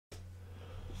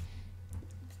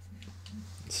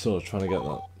Still trying to get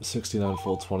that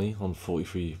 69,420 on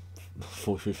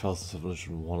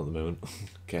 43,701 at the moment.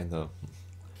 Getting there.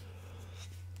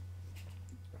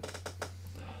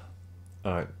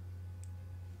 Alright.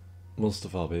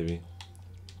 Mustafa, baby.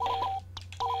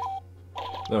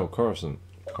 No, Corrusant.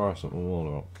 Corrusant, we're all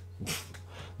about.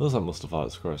 Looks like Mustafa,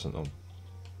 it's Corrusant though.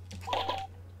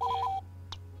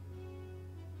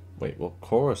 Wait, what?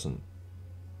 Corrusant?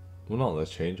 We're not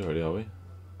let's change already, are we?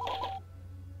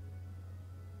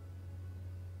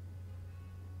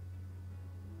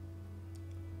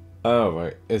 Oh,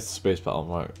 right. It's Space Battle,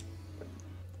 right.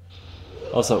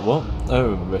 I was like, what? I don't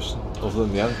remember mission other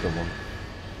than the Anthem one.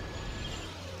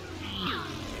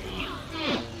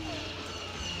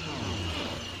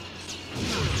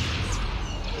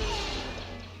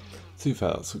 To be fair,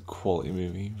 that's a quality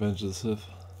movie, Revenge of the Sith.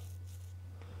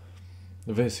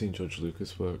 I've only seen George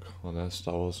Lucas work on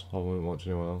Star Wars. I won't watch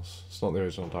anyone else. It's not the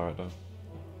original director.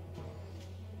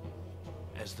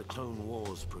 As the Clone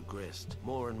Wars progressed,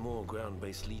 more and more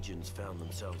ground-based legions found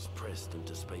themselves pressed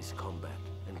into space combat,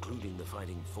 including the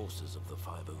fighting forces of the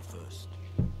 501st.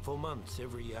 For months,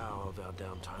 every hour of our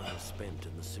downtime was spent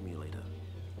in the simulator,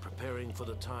 preparing for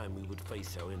the time we would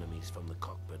face our enemies from the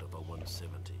cockpit of a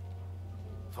 170.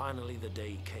 Finally, the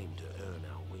day came to earn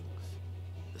our wings.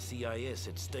 The CIS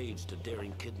had staged a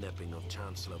daring kidnapping of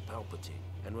Chancellor Palpatine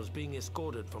and was being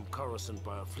escorted from Corrusant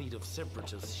by a fleet of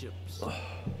separatist ships.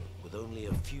 With only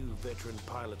a few veteran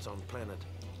pilots on planet,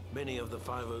 many of the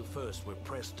 501st were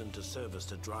pressed into service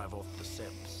to drive off the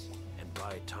Seps and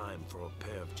buy time for a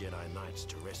pair of Jedi Knights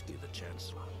to rescue the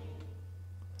Chancellor.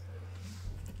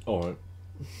 Alright.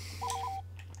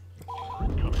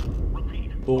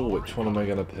 Oh, which one am I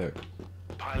gonna pick?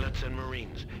 Pilots and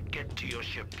Marines, get to your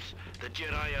ships. The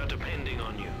Jedi are depending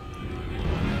on you.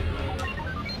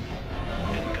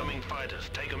 Incoming fighters,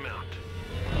 take them out.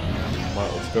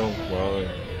 Right, let's go. Where are they?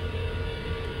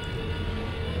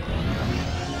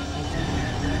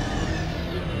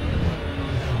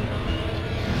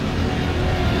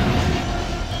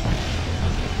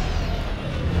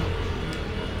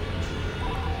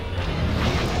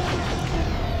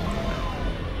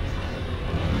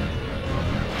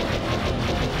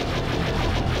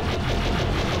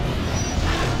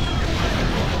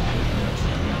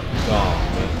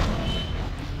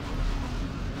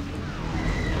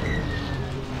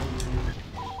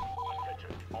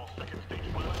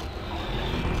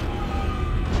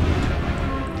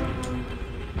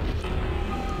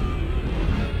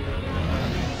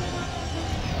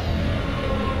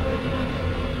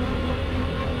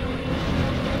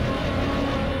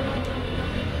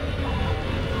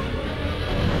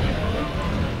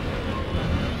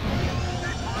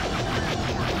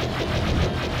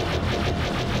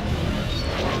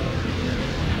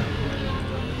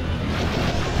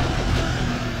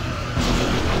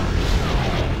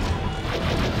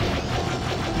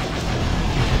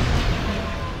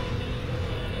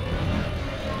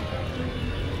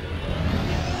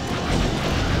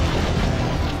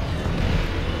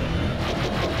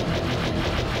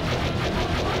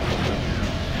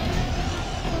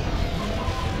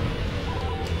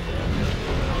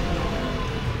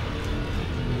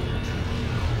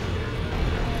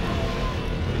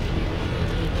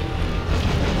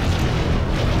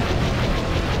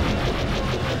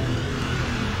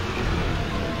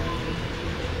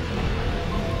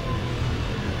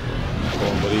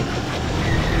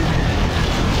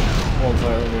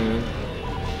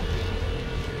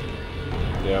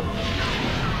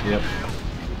 Yep.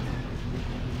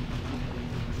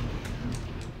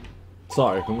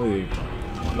 Sorry, I can really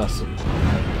mess up.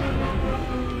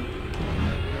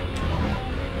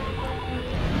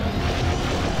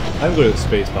 I'm good at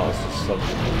space battles, just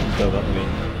don't let me.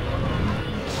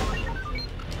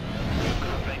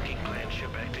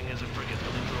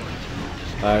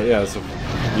 Yeah, it's a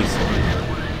recent.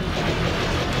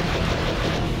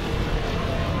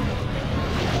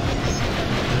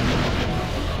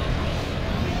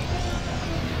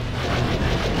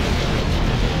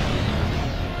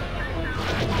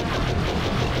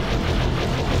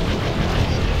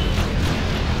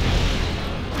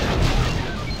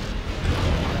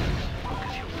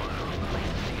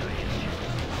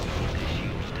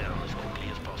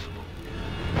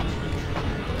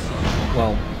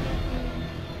 Well,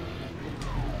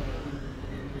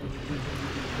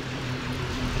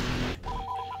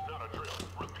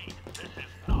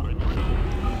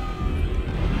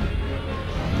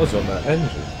 what's on that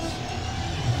engines?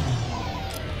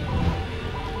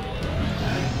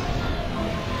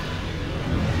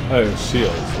 Oh,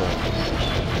 shields. Right.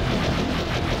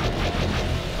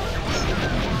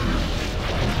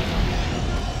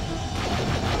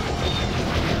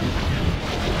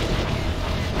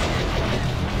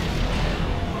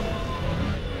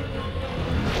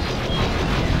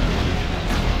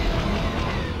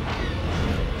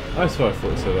 I swear I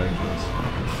thought it said engines.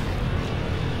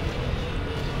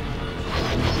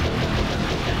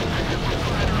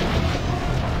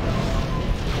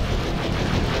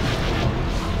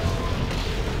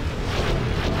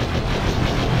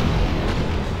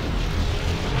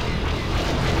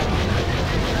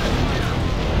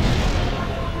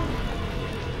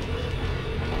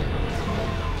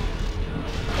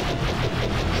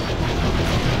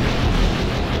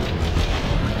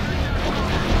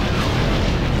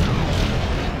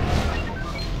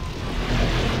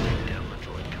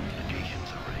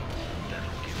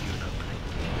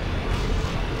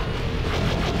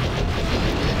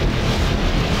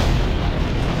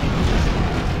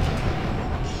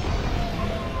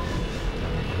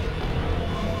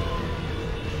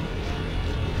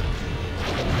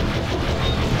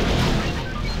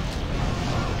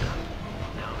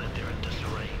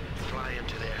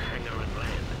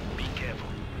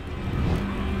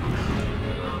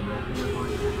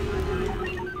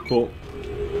 Cool.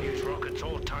 Use rockets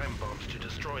or time bombs to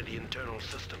destroy the internal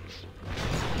systems.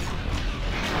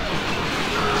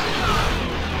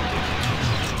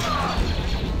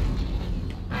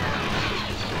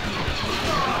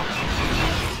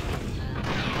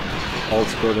 Alt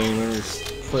spreading there is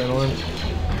pretty annoying.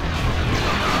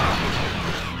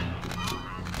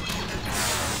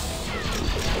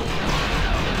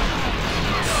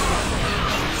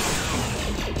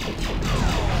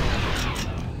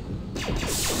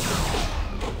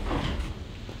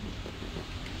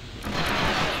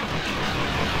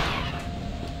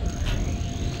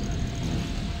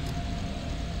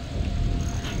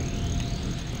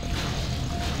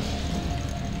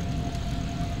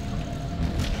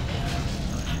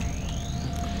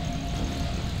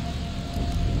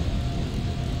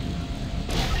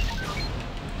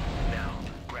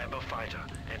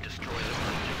 And destroy the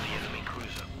bridge of the enemy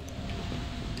cruiser.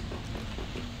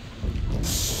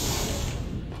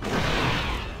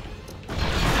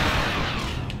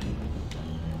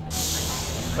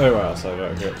 Oh, right outside,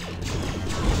 right, okay.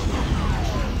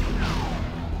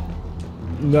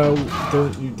 No,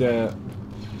 don't you dare.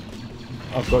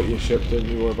 I've got your ship, don't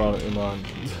you worry about it in mine.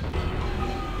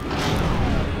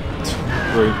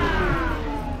 Great.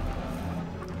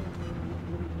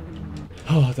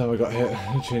 Oh, damn, I got hit.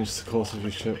 It changed the course of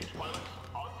your ship.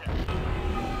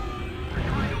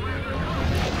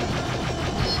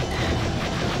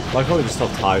 Why can't we just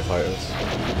have TIE fighters?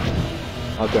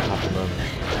 I'd be a happy man.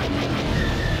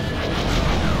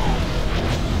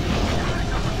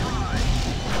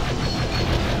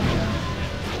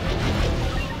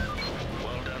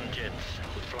 Well done, gents.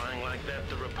 With flying like that,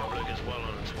 the Republic is well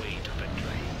on its way to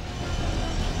victory.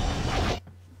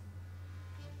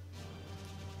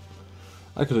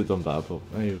 I could have done better, but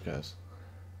hey, who cares?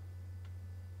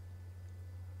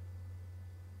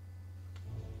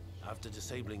 After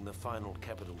disabling the final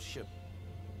capital ship,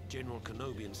 General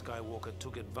Kenobi and Skywalker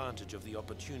took advantage of the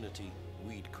opportunity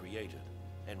we'd created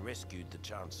and rescued the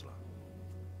Chancellor.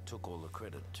 Took all the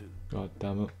credit too. God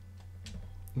damn it.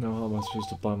 Now how am I supposed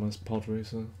to buy my pod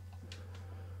racer?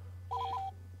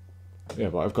 Yeah,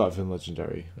 but I've got everything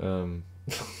legendary. The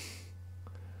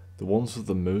ones with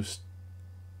the most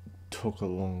took a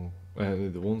long... the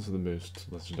ones with the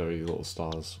most legendary little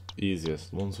stars, easiest.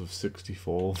 The ones with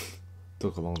 64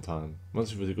 took a long time.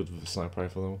 Mine's really good with a sniper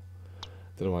rifle though.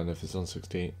 Don't mind if it's on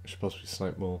 68. I should possibly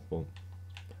snipe more, but...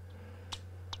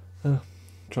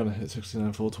 trying to hit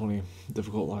 69 420.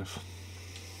 Difficult life.